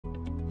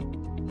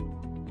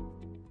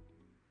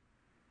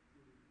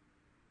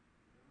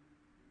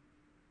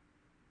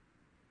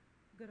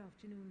Good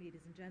afternoon,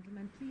 ladies and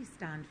gentlemen. Please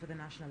stand for the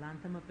national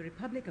anthem of the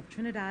Republic of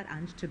Trinidad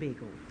and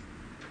Tobago.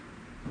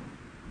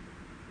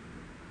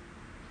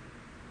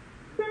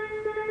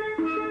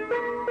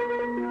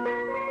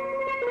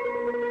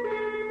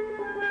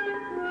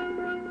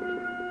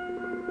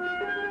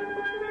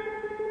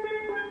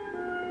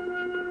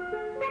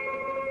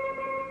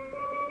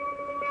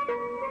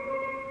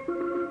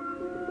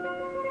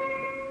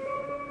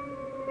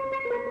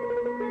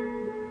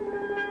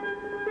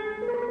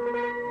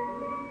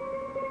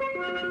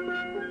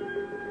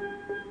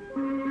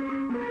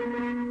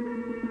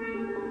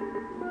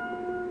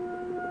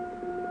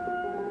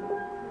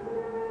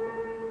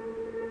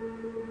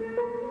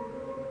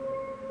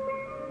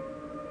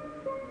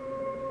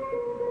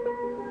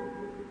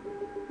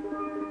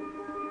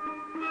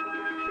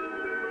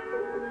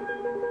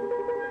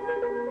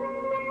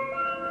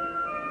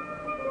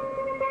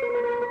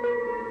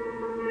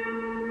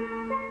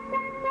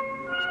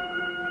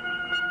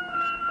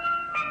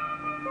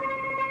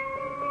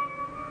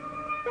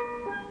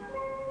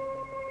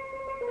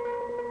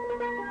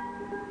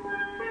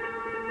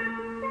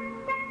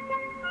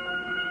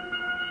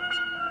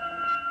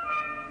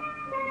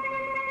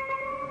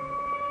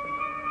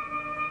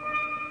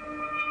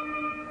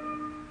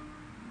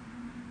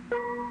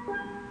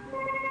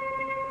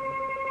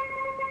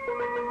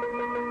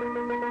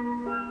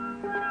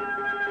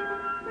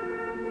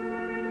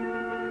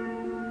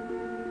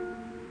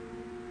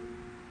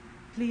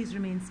 Please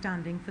remain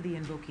standing for the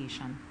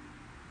invocation.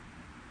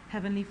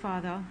 Heavenly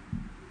Father,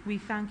 we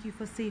thank you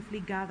for safely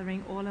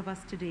gathering all of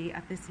us today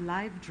at this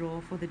live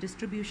draw for the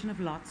distribution of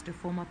lots to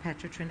former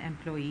Petrotrin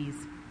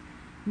employees.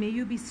 May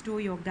you bestow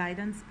your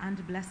guidance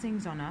and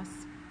blessings on us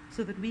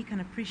so that we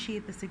can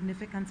appreciate the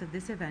significance of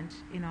this event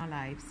in our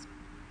lives.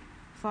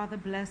 Father,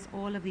 bless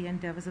all of the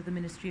endeavors of the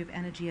Ministry of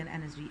Energy and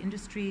Energy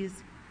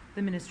Industries,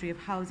 the Ministry of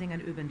Housing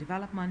and Urban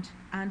Development,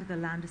 and the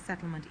Land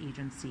Settlement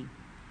Agency.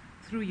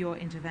 Through your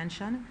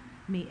intervention,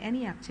 may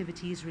any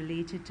activities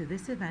related to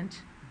this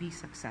event be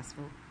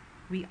successful.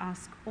 We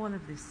ask all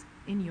of this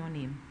in your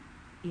name.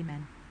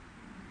 Amen.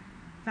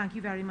 Thank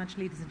you very much,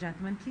 ladies and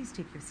gentlemen. Please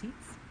take your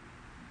seats.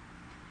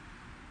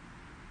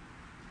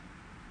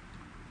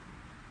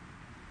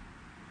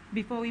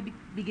 Before we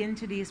begin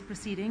today's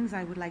proceedings,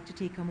 I would like to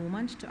take a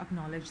moment to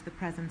acknowledge the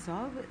presence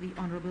of the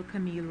Honourable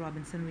Camille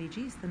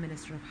Robinson-Regis, the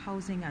Minister of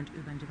Housing and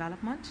Urban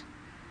Development,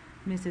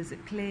 Mrs.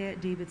 Claire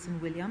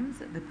Davidson-Williams,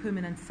 the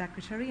Permanent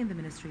Secretary in the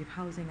Ministry of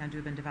Housing and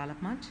Urban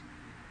Development,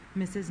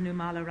 Mrs.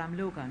 Nirmala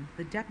Ramlogan,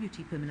 the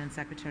Deputy Permanent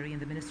Secretary in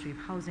the Ministry of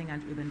Housing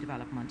and Urban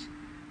Development,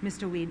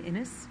 Mr. Wayne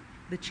Innes,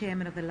 the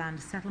Chairman of the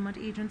Land Settlement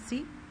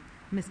Agency,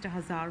 Mr.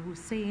 Hazar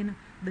Hussain,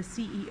 the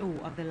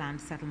CEO of the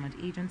Land Settlement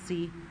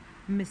Agency,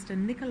 Mr.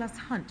 Nicholas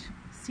Hunt,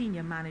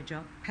 Senior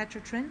Manager,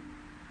 Petrotrin,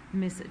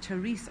 Ms.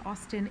 Therese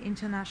Austin,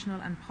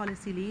 International and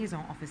Policy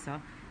Liaison Officer,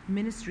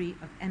 Ministry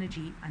of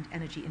Energy and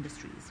Energy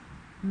Industries,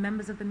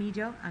 members of the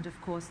media, and of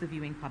course the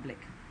viewing public.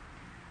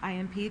 I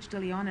am Paige De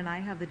Leon, and I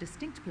have the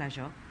distinct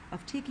pleasure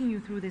of taking you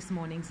through this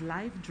morning's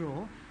live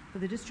draw for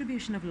the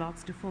distribution of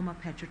lots to former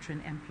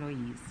Petrotrin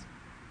employees.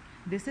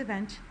 This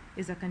event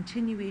is a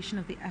continuation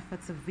of the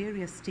efforts of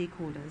various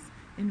stakeholders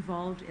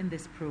involved in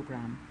this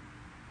program.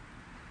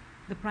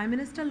 The Prime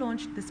Minister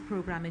launched this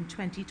program in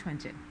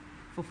 2020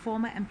 for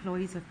former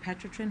employees of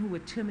Petrotrin who were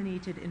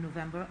terminated in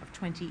November of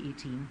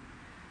 2018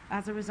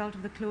 as a result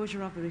of the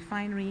closure of the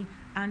refinery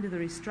and the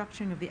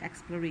restructuring of the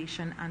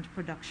exploration and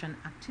production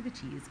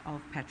activities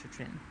of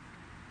Petrotrin.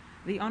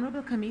 The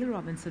Honourable Camille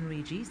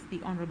Robinson-Regis,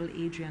 the Honourable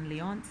Adrian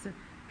Leonce,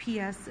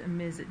 PS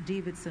Ms.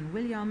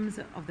 Davidson-Williams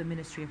of the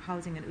Ministry of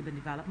Housing and Urban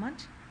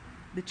Development,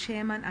 the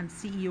Chairman and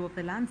CEO of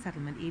the Land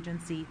Settlement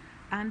Agency,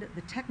 and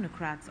the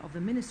technocrats of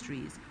the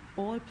ministries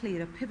all played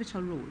a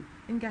pivotal role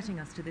in getting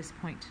us to this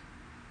point.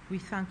 We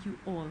thank you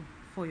all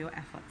for your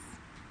efforts.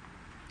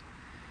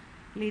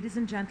 Ladies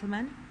and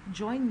gentlemen,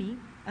 join me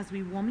as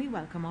we warmly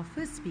welcome our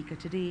first speaker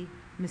today,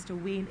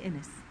 Mr. Wayne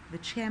Innes, the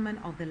Chairman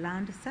of the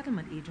Land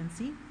Settlement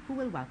Agency, who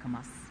will welcome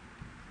us.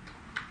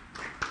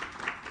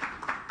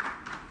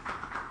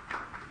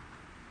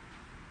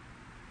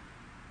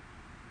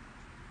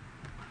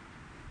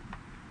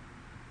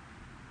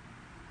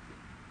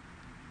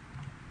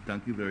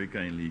 Thank you very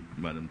kindly,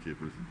 Madam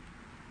Chairperson.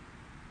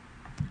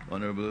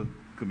 Honourable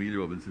Camille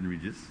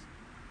Robinson-Regis,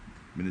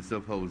 Minister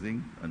of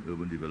Housing and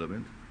Urban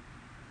Development,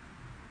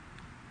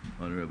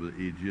 Honourable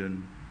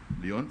Adrian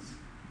Leonce,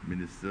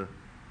 Minister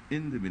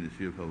in the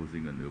Ministry of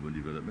Housing and Urban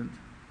Development,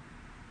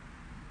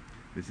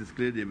 Mrs.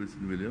 Claire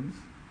Davidson-Williams,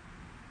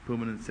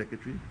 Permanent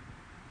Secretary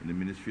in the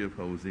Ministry of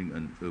Housing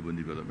and Urban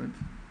Development,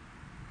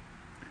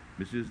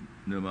 Mrs.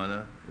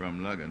 Nirmala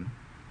Ramlogan,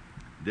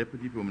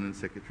 Deputy Permanent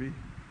Secretary,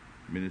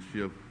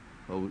 Ministry of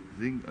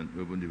Housing and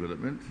Urban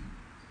Development,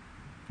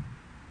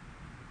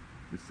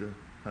 Mr.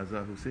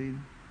 Hazar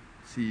Hussain,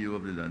 CEO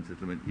of the Land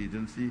Settlement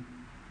Agency,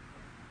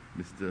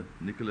 Mr.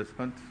 Nicholas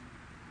Hunt,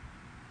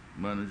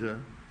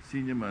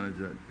 Senior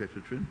Manager at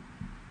Petrotrin,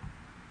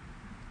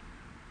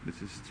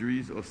 Mrs.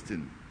 Therese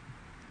Austin,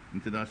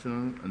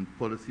 International and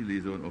Policy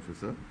Liaison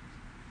Officer,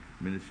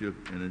 Ministry of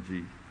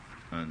Energy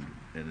and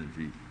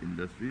Energy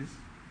Industries.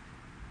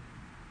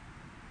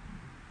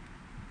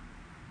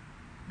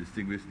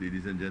 Distinguished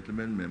ladies and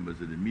gentlemen, members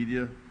of the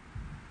media,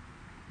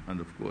 and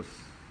of course,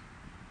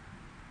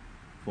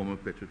 former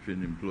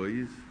Petrotrin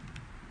employees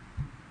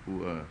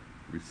who are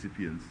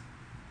recipients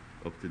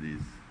of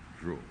today's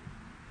draw.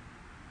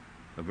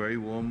 A very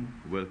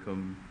warm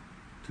welcome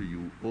to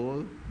you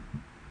all,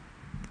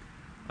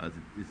 as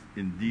it is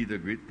indeed a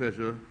great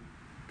pleasure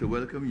to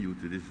welcome you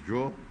to this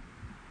draw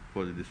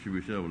for the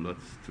distribution of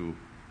lots to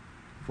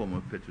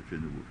former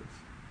Petrotrin workers.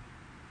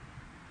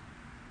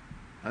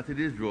 At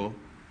today's draw,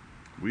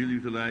 we'll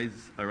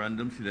utilize a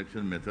random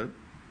selection method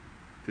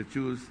to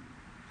choose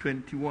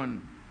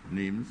 21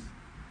 names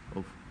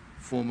of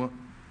former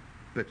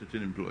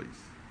Petrotrin employees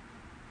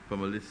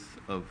from a list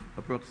of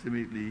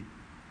approximately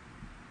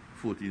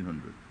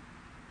 1,400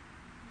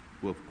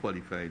 who have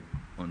qualified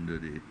under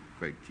the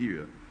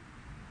criteria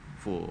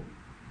for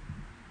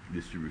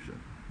distribution.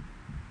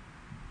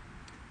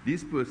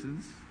 These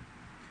persons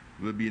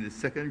will be in the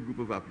second group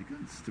of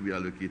applicants to be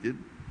allocated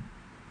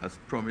as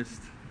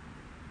promised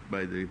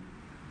by the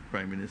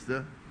Prime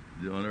Minister,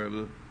 the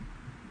Honorable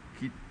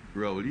Keith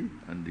Rowley,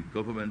 and the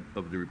Government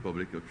of the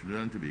Republic of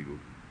Trinidad and Tobago.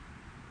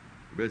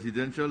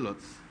 Residential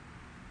lots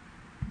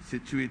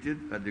situated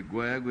at the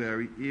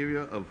Guayaguari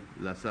area of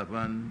La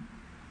Savane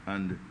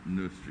and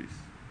Nurseries.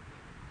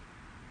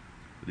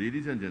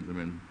 Ladies and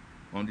gentlemen,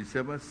 on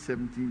December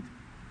 17,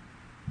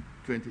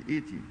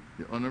 2018,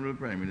 the Honorable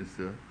Prime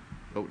Minister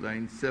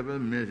outlined several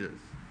measures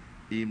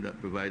aimed at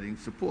providing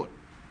support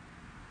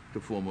to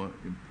former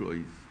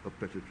employees of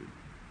Petrotrin.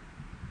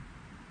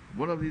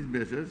 One of these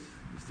measures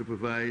is to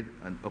provide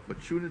an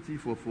opportunity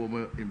for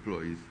former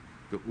employees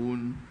to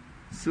own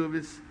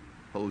service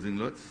housing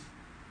lots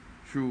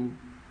through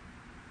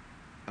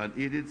an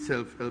aided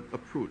self-help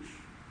approach.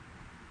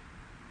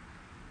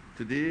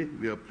 Today,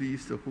 we are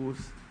pleased to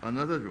host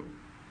another draw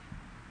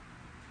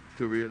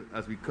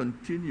as we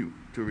continue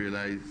to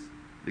realize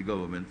the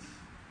government's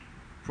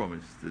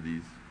promise to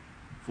these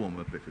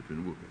former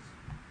Petrotrin workers.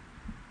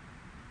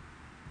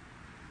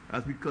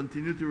 As we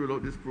continue to roll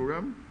out this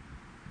program,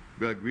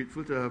 we are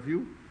grateful to have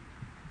you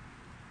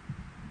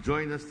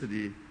join us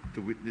today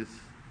to witness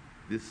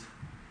this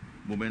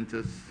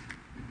momentous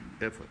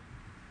effort.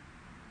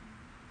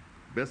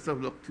 Best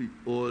of luck to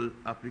all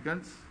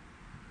applicants,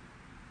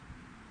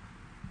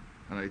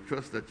 and I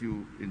trust that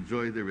you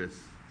enjoy the rest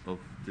of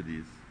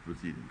today's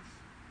proceedings.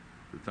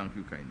 So thank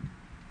you kindly.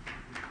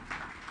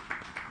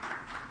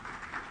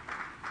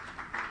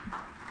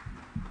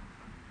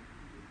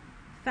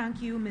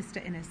 Thank you,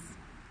 Mr. Innes.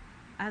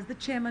 As the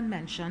chairman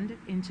mentioned,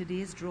 in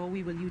today's draw,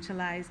 we will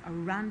utilize a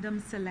random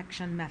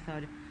selection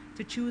method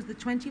to choose the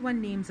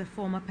 21 names of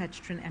former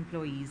Petrotrin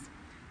employees.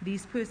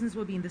 These persons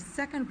will be in the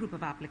second group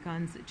of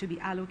applicants to be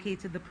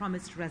allocated the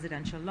promised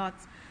residential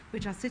lots,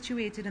 which are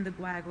situated in the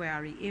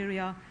Guayaguari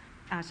area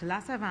at La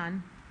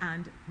Savane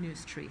and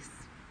Nurseries.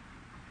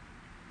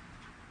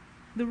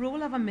 The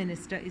role of a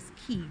minister is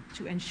key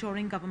to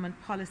ensuring government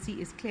policy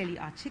is clearly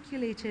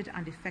articulated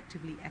and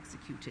effectively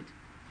executed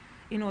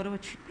in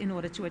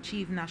order to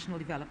achieve national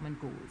development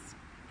goals.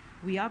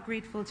 We are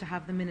grateful to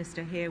have the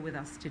minister here with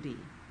us today.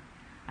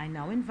 I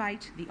now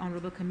invite the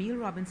Honourable Camille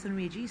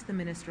Robinson-Regis, the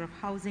Minister of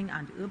Housing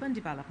and Urban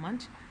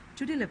Development,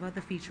 to deliver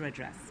the feature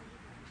address.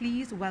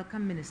 Please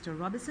welcome Minister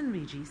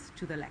Robinson-Regis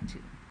to the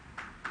lectern.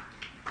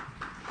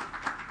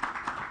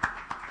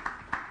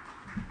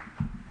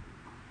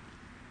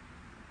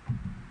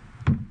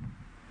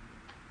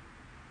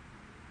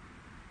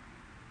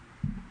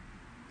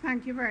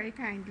 Thank you very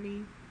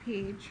kindly,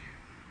 Paige.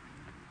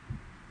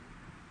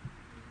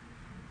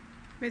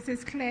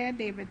 Mrs. Claire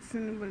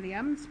Davidson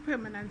Williams,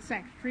 Permanent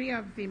Secretary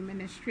of the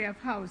Ministry of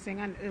Housing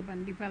and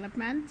Urban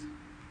Development.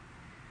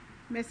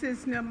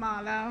 Mrs.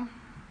 Nirmala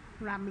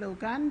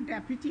Ramlogan,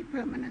 Deputy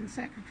Permanent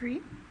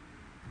Secretary.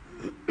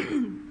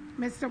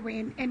 Mr.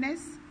 Wayne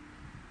Innes,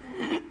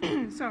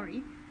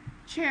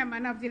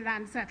 Chairman of the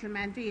Land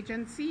Settlement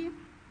Agency.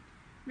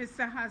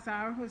 Mr.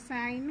 Hazar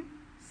Hussain,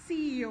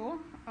 CEO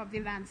of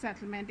the Land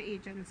Settlement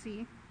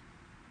Agency.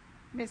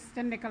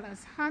 Mr.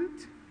 Nicholas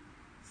Hunt,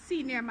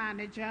 Senior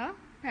Manager,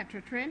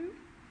 Petrotrin.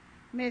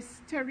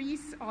 Ms.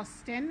 Therese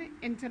Austin,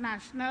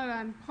 International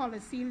and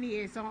Policy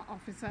Liaison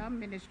Officer,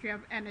 Ministry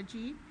of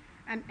Energy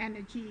and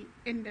Energy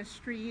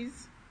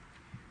Industries.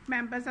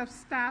 Members of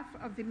staff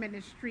of the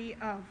Ministry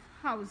of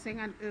Housing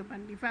and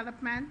Urban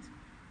Development.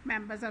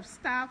 Members of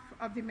staff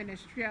of the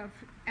Ministry of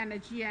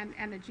Energy and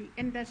Energy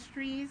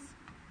Industries.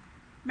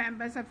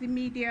 Members of the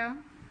media,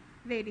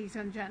 ladies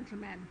and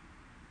gentlemen.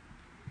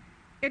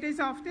 It is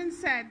often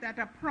said that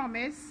a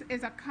promise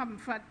is a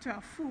comfort to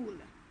a fool.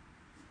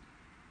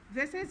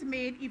 This is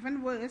made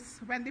even worse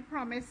when the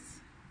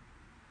promise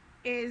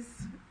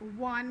is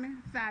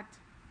one that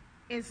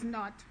is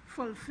not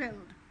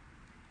fulfilled,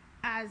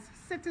 as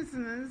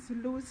citizens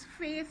lose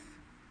faith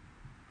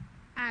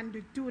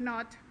and do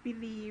not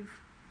believe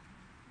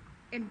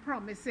in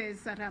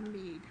promises that are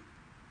made.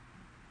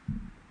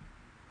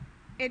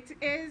 It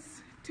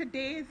is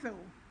today,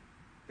 though,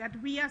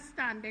 that we are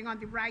standing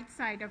on the right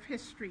side of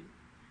history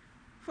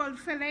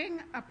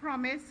fulfilling a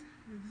promise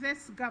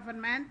this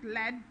government,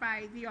 led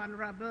by the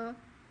Honorable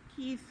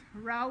Keith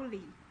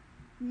Rowley,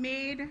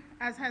 made,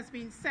 as has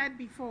been said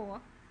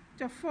before,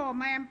 to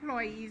former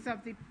employees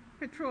of the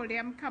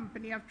Petroleum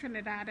Company of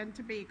Trinidad and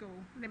Tobago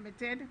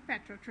Limited,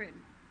 Petrotrin.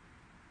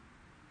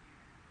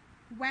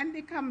 When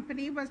the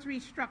company was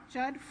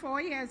restructured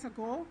 4 years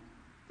ago,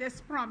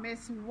 this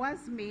promise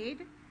was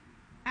made,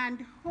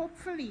 and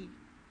hopefully,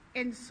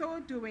 in so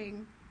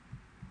doing,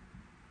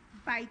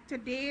 by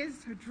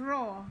today's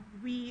draw,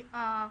 we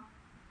are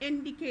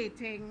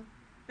indicating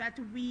that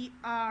we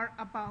are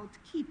about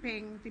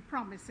keeping the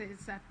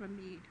promises that were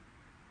made.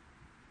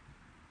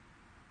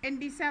 In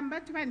December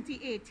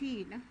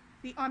 2018,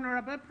 the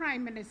Honorable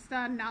Prime Minister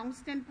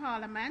announced in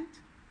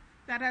Parliament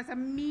that as a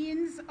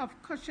means of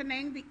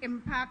cushioning the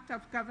impact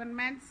of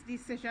government's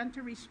decision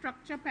to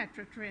restructure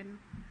Petrotrin,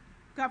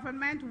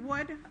 government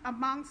would,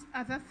 amongst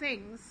other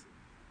things,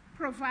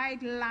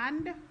 provide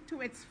land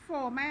to its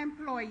former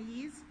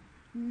employees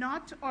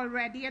not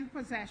already in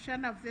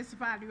possession of this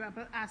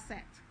valuable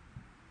asset.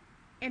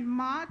 In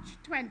March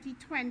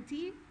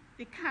 2020,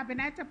 the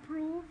Cabinet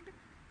approved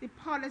the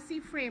policy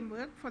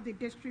framework for the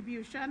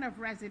distribution of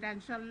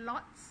residential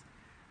lots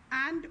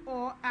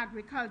and/or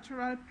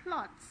agricultural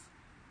plots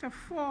to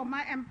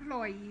former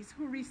employees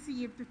who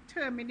received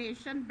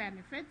termination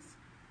benefits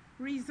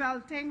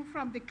resulting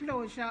from the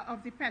closure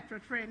of the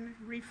Petrotrin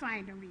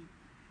refinery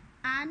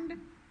and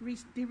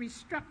the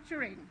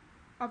restructuring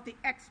of the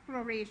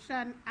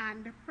exploration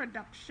and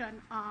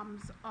production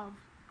arms of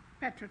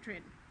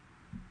Petrotrin.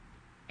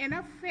 In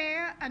a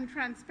fair and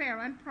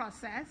transparent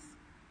process,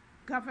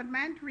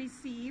 government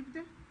received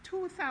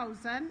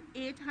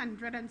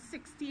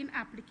 2,816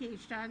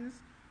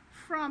 applications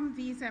from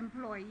these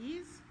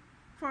employees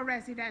for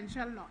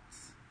residential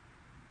lots.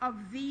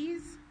 Of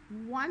these,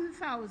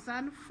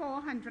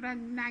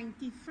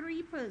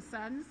 1,493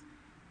 persons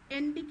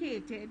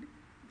indicated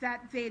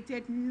that they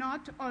did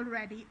not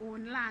already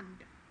own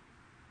land.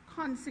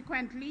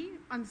 Consequently,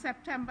 on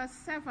September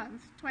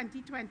 7th,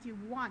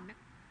 2021,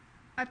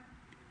 a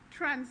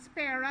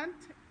transparent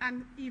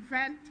and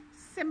event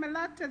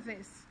similar to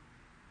this,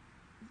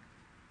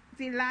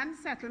 the Land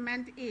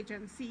Settlement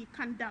Agency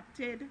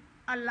conducted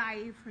a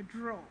live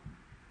draw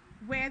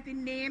where the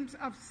names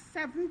of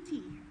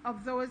 70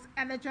 of those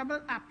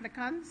eligible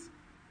applicants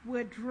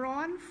were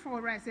drawn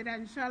for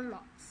residential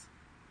lots.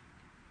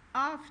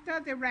 After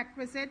the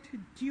requisite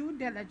due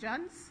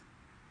diligence,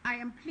 I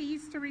am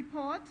pleased to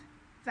report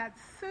that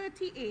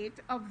 38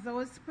 of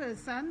those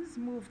persons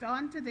moved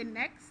on to the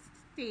next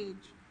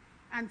stage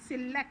and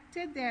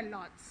selected their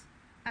lots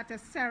at a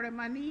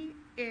ceremony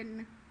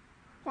in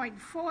Point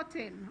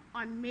Fortin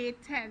on May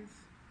 10th,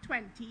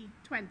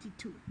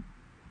 2022.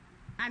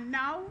 And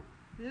now,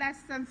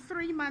 less than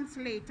 3 months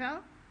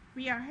later,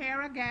 we are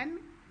here again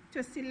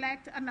to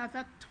select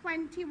another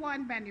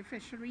 21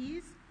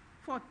 beneficiaries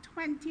for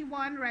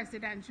 21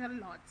 residential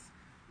lots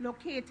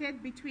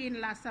located between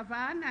La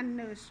Savane and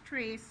Nurse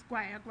Trace,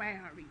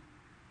 Guayari.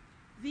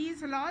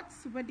 These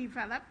lots were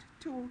developed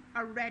to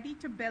a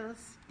ready-to-build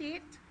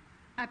state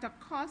at a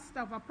cost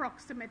of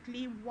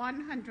approximately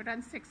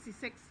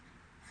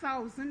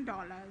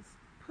 $166,000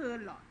 per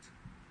lot.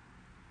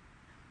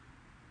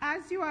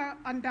 As you are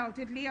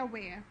undoubtedly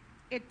aware,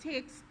 it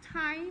takes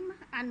time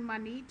and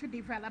money to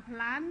develop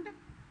land,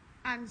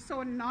 and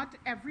so not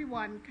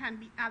everyone can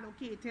be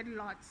allocated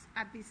lots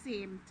at the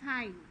same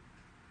time.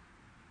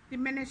 The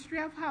Ministry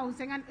of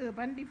Housing and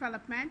Urban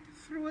Development,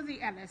 through the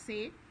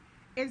LSA,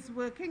 is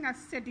working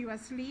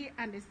assiduously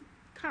and is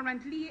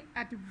currently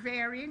at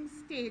varying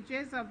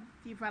stages of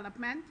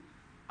development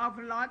of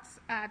lots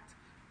at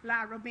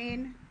La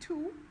Romaine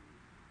 2,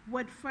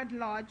 Woodford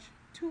Lodge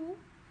 2,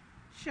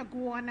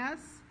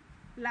 Chaguanas,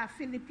 La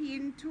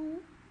Philippine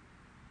 2,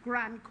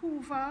 Grand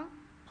Couva,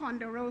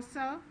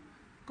 Ponderosa,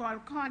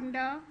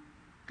 Golconda,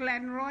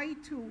 Glenroy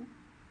 2,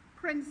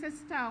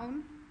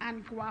 Princestown,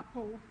 and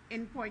Guapo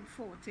in Point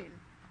Fortin.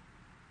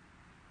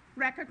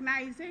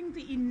 Recognizing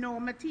the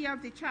enormity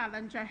of the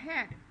challenge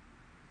ahead,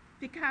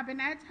 the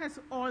Cabinet has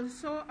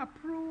also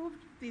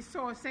approved the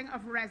sourcing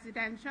of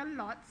residential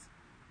lots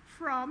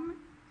from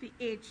the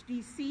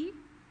HDC,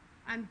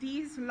 and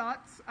these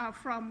lots are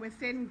from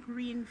within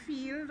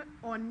greenfield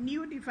or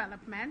new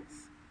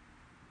developments,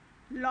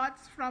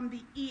 lots from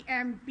the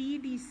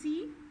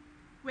EMBDC,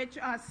 which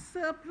are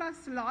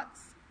surplus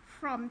lots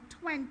from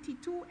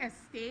 22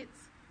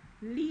 estates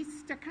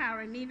leased to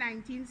Caroni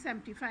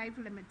 1975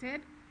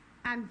 Limited,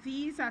 and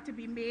these are to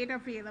be made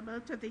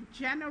available to the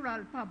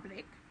general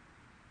public.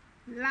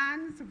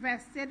 Lands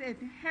vested in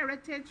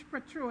Heritage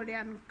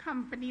Petroleum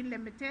Company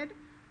Limited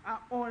are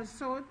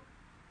also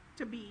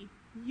to be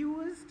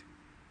used,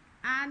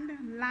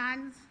 and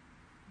lands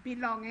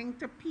belonging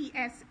to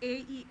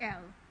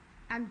PSAEL,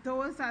 and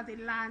those are the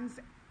lands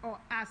or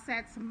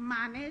assets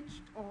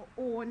managed or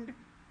owned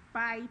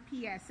by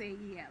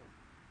PSAEL.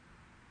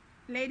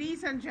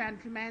 Ladies and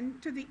gentlemen,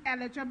 to the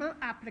eligible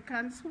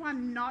applicants who are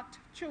not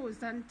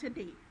chosen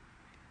today,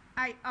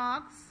 I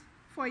ask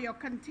for your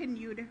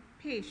continued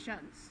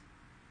patience.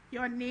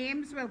 Your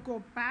names will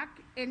go back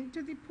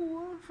into the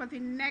pool for the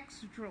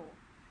next draw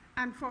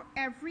and for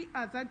every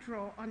other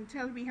draw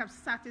until we have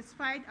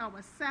satisfied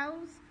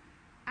ourselves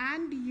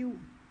and you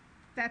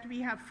that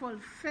we have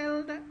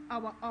fulfilled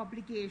our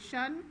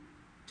obligation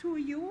to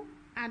you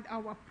and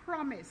our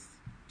promise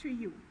to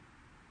you.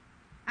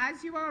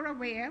 As you are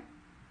aware,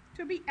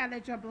 to be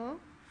eligible,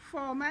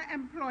 former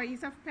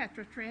employees of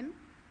Petrotrin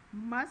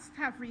must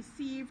have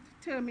received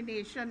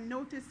termination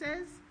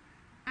notices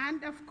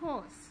and, of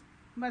course,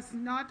 must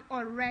not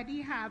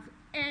already have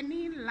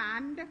any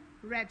land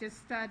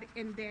registered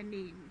in their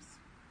names.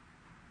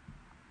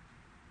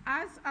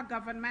 As a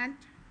government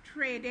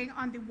trading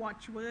on the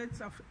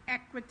watchwords of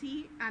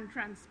equity and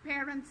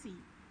transparency,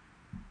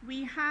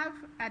 we have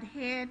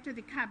adhered to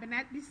the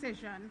Cabinet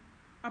decision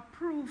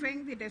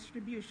approving the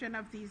distribution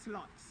of these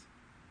lots.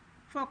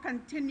 For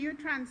continued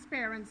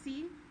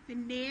transparency, the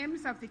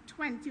names of the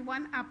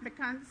 21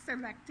 applicants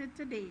selected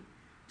today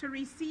to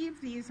receive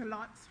these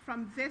lots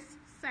from this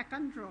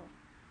second draw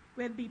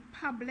will be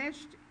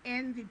published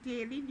in the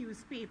daily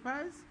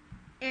newspapers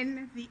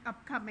in the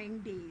upcoming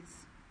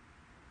days.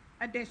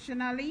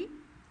 Additionally,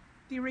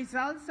 the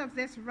results of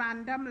this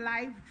random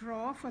live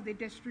draw for the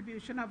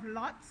distribution of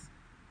lots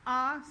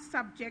are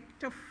subject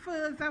to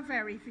further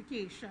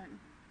verification.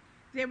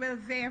 They will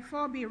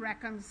therefore be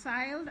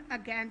reconciled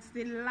against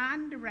the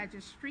land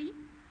registry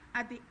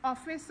at the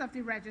Office of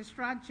the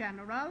Registrar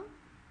General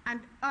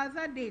and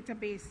other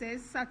databases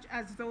such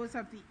as those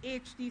of the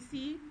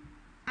HDC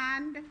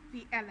and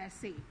the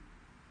LSA.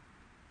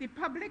 The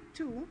public,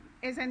 too,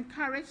 is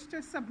encouraged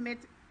to submit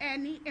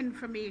any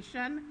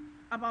information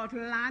about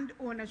land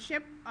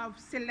ownership of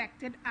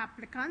selected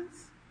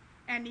applicants,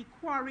 any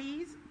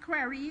queries,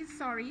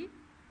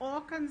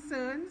 or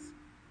concerns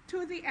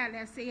to the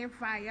LSA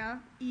via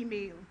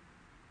email.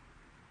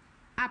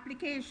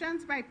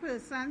 Applications by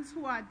persons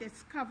who are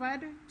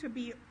discovered to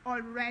be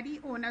already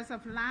owners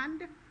of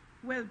land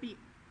will be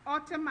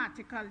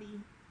automatically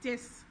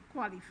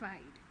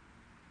disqualified.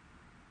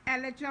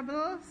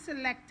 Eligible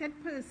selected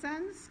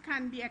persons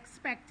can be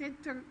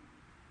expected to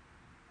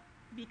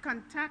be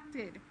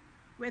contacted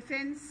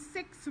within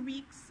 6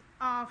 weeks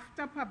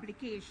after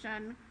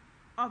publication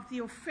of the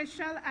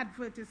official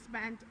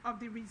advertisement of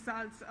the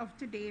results of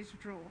today's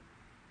draw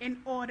in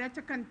order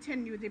to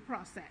continue the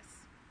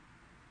process.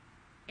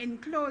 In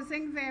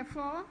closing,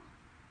 therefore,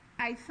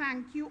 I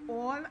thank you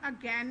all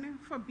again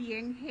for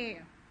being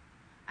here.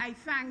 I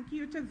thank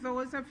you to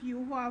those of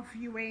you who are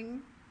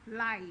viewing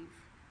live.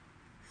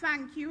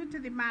 Thank you to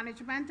the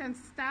management and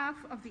staff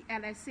of the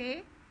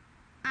LSA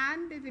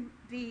and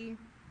the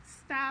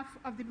staff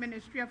of the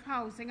Ministry of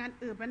Housing and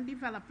Urban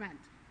Development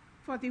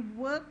for the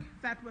work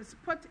that was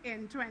put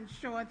in to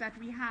ensure that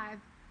we had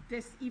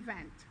this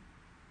event.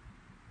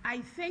 I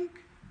think,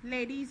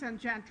 ladies and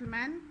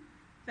gentlemen,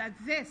 that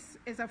this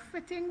is a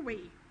fitting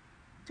way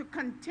to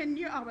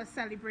continue our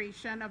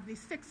celebration of the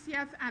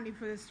 60th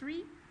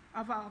anniversary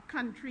of our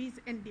country's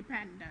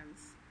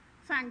independence.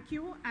 Thank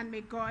you, and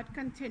may God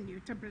continue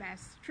to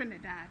bless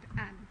Trinidad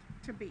and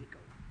Tobago.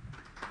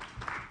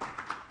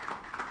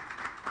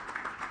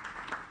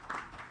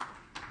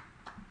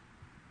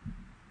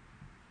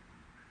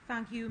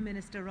 Thank you,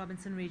 Minister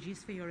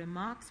Robinson-Regis, for your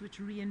remarks, which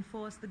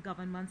reinforce the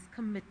government's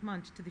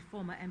commitment to the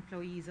former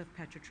employees of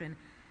Petrotrin,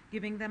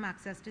 giving them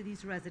access to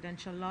these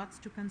residential lots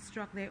to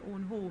construct their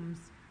own homes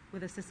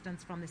with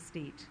assistance from the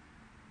state.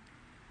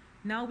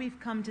 Now we've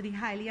come to the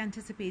highly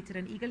anticipated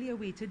and eagerly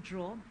awaited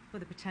draw for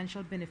the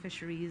potential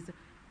beneficiaries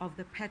of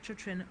the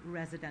Petrotrin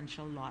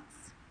residential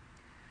lots.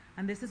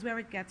 And this is where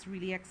it gets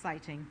really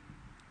exciting.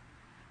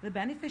 The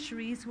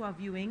beneficiaries who are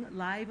viewing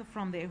live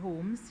from their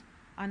homes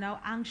are now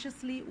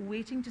anxiously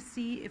waiting to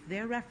see if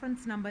their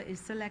reference number is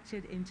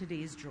selected in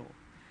today's draw.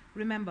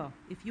 Remember,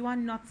 if you are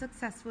not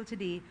successful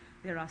today,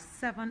 there are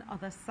 7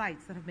 other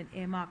sites that have been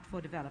earmarked for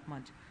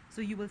development,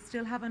 so you will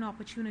still have an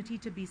opportunity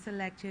to be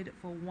selected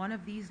for one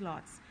of these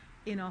lots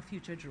in our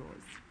future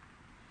draws.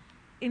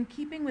 In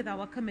keeping with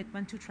our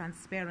commitment to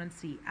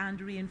transparency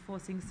and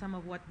reinforcing some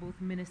of what both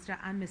Minister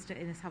and Mr.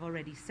 Innes have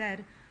already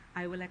said,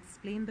 I will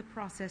explain the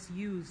process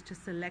used to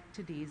select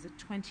today's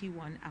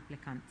 21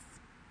 applicants.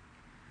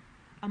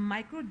 A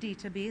micro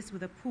database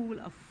with a pool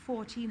of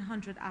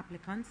 1,400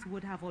 applicants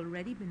would have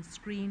already been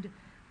screened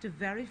to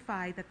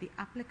verify that the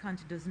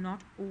applicant does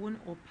not own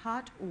or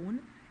part own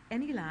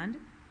any land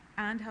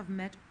and have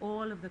met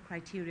all of the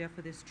criteria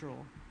for this draw.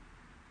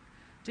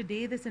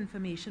 Today, this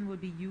information will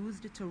be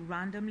used to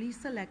randomly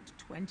select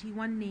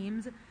 21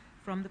 names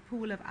from the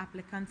pool of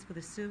applicants for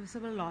the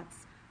serviceable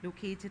lots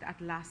located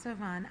at La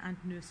Savanne and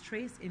Nurse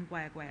Trace in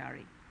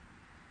Guayaguayare.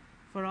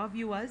 For our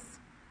viewers,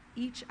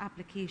 each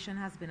application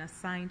has been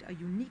assigned a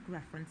unique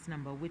reference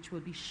number which will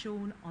be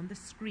shown on the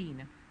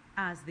screen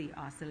as they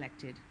are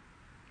selected.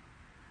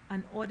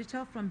 An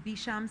auditor from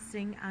Bisham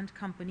Singh and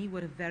Company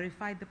would have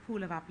verified the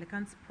pool of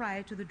applicants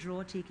prior to the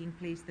draw taking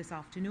place this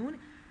afternoon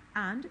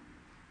and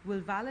will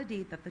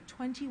validate that the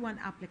 21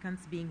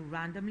 applicants being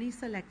randomly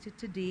selected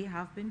today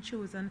have been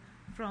chosen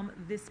from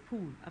this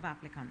pool of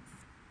applicants.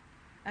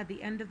 At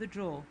the end of the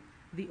draw,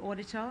 The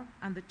auditor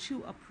and the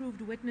 2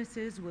 approved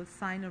witnesses will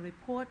sign a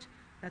report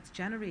that's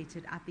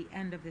generated at the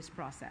end of this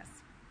process.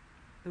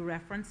 The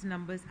reference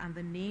numbers and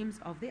the names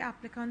of the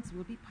applicants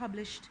will be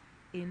published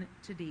in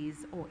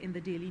today's or in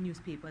the daily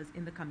newspapers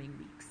in the coming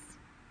weeks.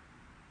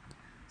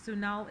 So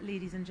now,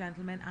 ladies and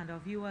gentlemen and our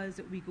viewers,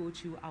 we go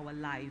to our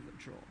live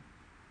draw.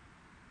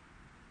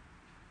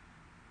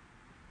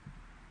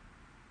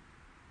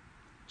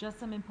 Just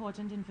some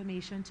important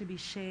information to be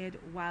shared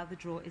while the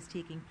draw is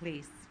taking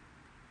place.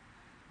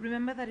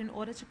 Remember that in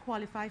order to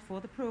qualify for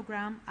the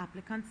program,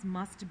 applicants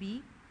must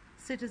be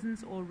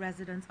citizens or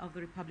residents of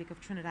the Republic of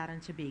Trinidad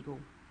and Tobago,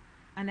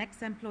 an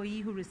ex-employee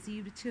who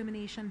received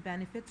termination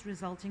benefits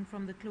resulting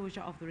from the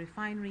closure of the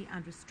refinery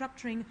and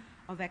restructuring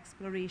of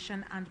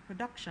exploration and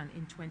production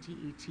in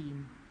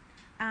 2018,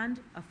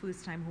 and a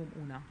first-time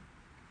homeowner.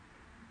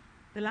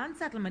 The Land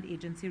Settlement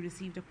Agency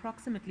received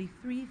approximately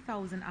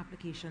 3,000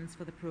 applications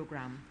for the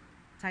program.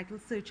 Title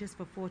searches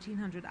for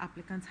 1,400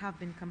 applicants have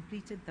been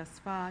completed thus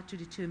far to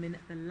determine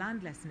the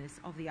landlessness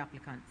of the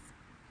applicants.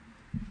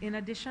 In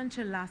addition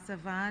to La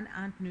Savanne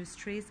and News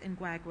Trace in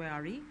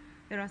Guayaguari,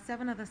 there are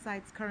 7 other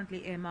sites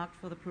currently earmarked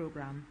for the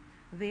program.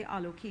 They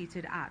are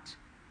located at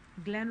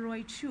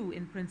Glenroy 2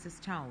 in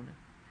Princestown,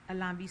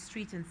 Alambi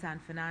Street in San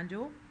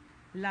Fernando,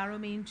 La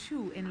Romaine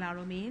 2 in La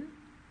Romaine,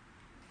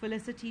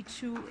 Felicity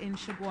 2 in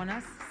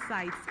Chaguanas,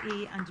 sites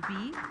A and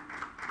B,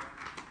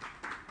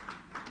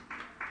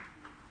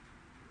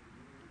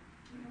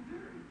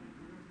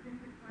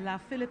 La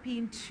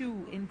Philippine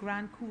 2 in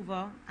Grand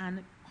Couva,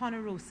 and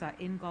Ponderosa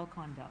in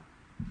Golconda.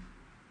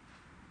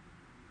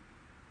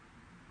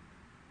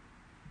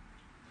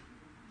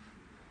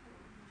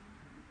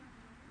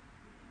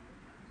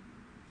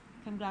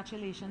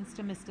 Congratulations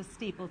to Mr.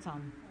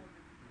 Stapleton.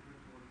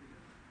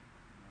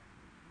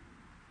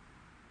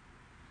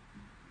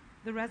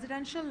 The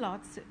residential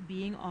lots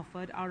being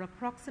offered are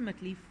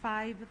approximately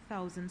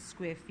 5,000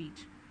 square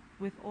feet,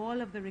 with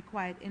all of the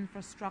required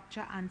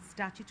infrastructure and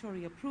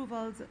statutory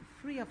approvals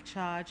free of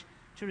charge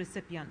to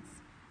recipients,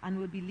 and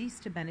will be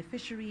leased to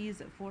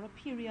beneficiaries for a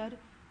period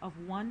of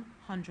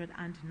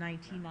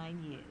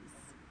 199 years.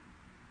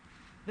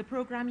 The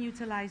program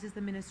utilizes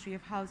the Ministry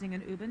of Housing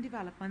and Urban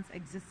Development's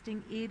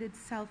existing aided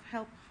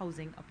self-help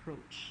housing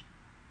approach.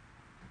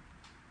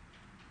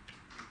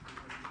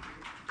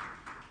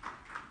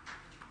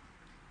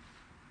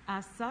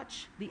 As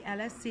such, the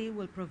LSA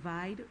will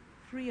provide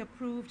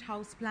pre-approved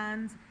house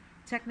plans,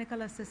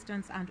 technical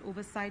assistance and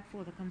oversight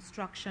for the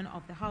construction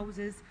of the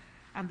houses,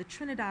 and the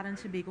Trinidad and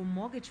Tobago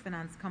Mortgage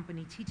Finance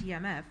Company,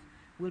 TTMF,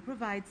 will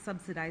provide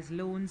subsidized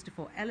loans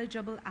for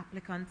eligible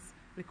applicants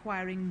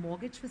requiring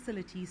mortgage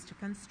facilities to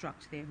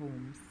construct their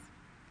homes.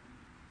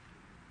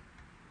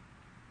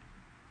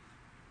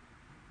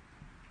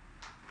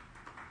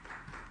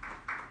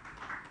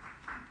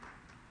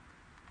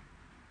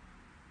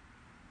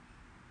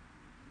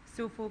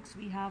 So folks,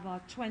 we have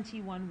our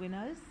 21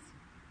 winners.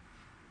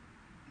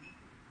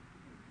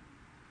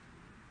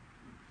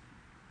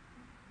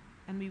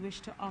 And we wish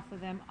to offer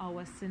them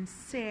our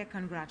sincere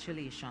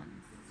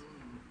congratulations.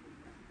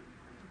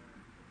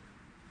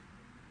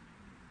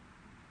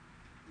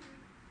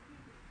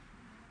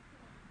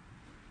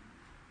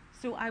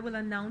 So I will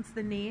announce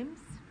the names.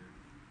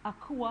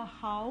 Akua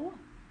Howe,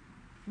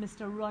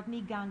 Mr.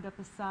 Rodney Ganga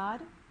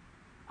Prasad,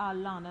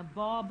 Alana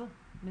Bob,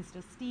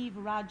 Mr. Steve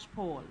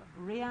Rajpal,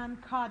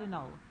 Rayan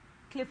Cardinal,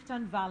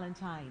 Clifton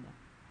Valentine,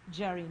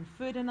 Jerryn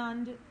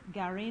Ferdinand,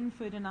 Garain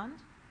Ferdinand,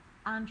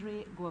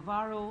 Andre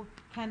Guevaro,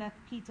 Kenneth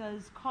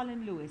Peters,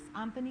 Colin Lewis,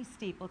 Anthony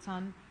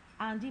Stapleton,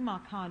 Andy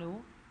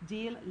Marcano,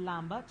 Dale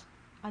Lambert,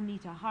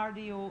 Anita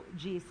Hardio,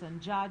 Jason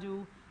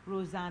Jadu,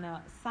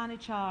 Rosanna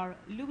Sanichar,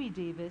 Louis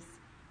Davis,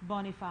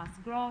 Boniface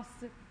Gross,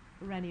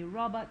 Rennie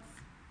Roberts,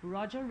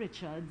 Roger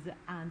Richards,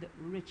 and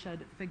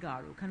Richard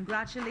Figaro.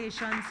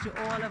 Congratulations to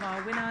all of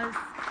our winners.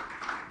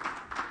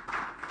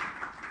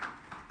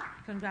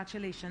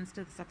 Congratulations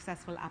to the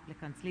successful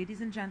applicants.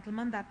 Ladies and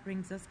gentlemen, that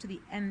brings us to the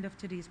end of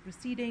today's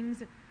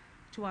proceedings.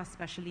 To our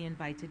specially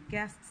invited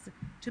guests,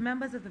 to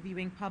members of the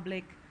viewing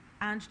public,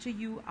 and to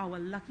you, our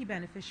lucky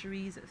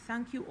beneficiaries,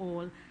 thank you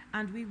all,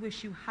 and we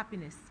wish you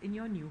happiness in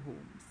your new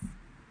homes.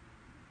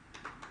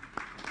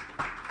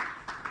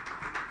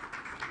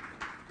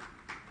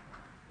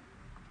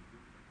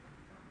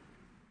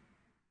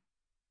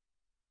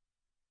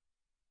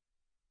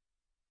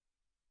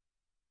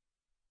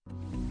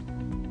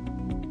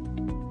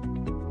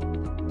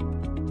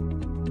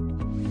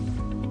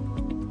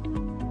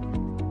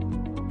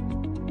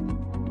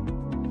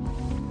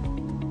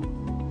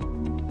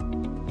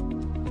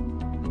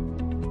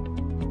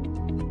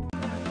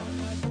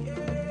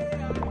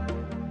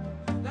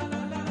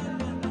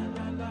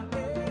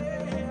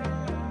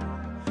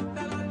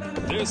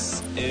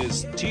 This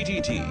is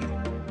TTT.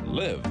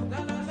 Live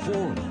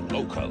for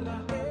local.